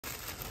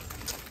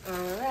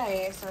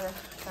Alright, so I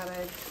thought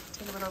I'd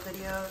take a little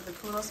video of the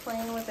poodles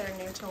playing with their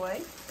new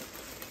toy.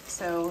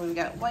 So we've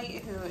got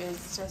White, who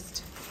is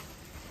just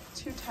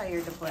too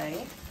tired to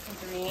play.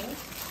 Green,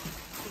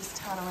 he's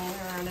toddling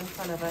around in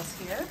front of us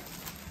here.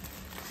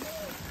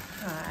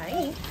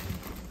 Hi.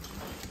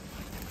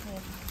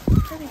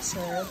 I'm pretty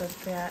sure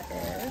that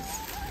is...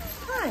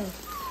 Hi.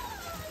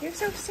 You're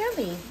so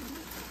silly.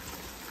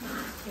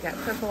 We got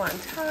purple on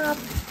top.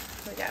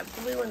 We got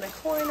blue in the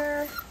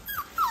corner.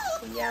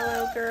 The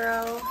yellow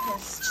girl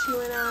is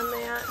chewing on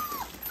that.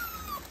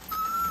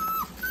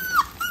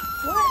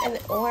 What an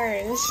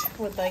orange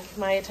would like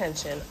my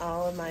attention,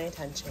 all of my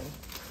attention.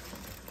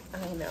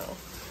 I know.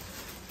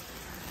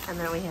 And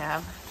then we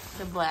have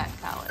the black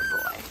collar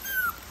boy,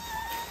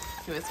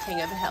 who is king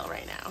of the hill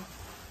right now.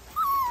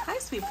 Hi,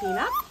 sweet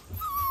peanut.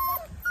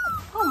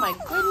 Oh my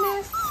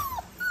goodness.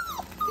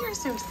 You're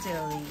so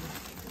silly.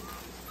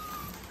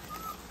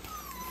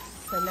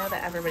 So now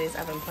that everybody's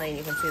up and playing,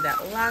 you can see that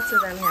lots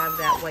of them have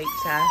that white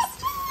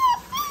chest.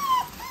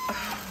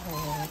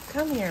 Oh,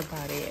 come here,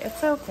 buddy.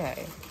 It's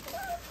okay.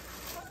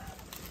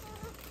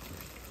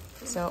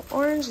 So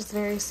orange is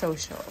very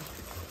social.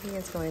 He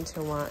is going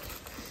to want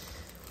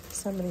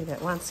somebody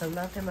that wants to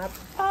love him up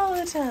all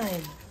the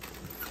time.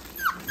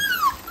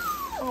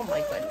 Oh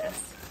my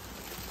goodness.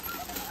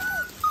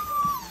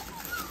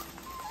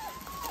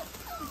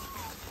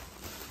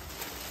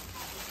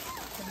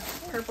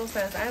 Purple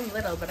says, I'm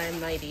little, but I'm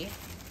mighty.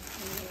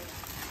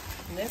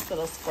 And this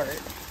little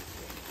squirt.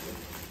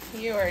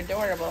 You are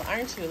adorable,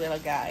 aren't you, little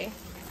guy?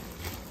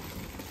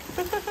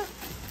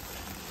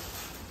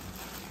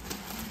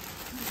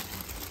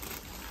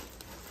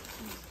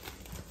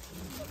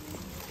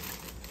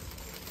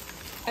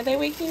 Are they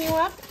waking you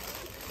up?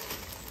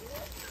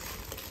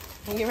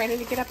 Are you ready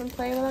to get up and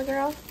play, little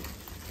girl?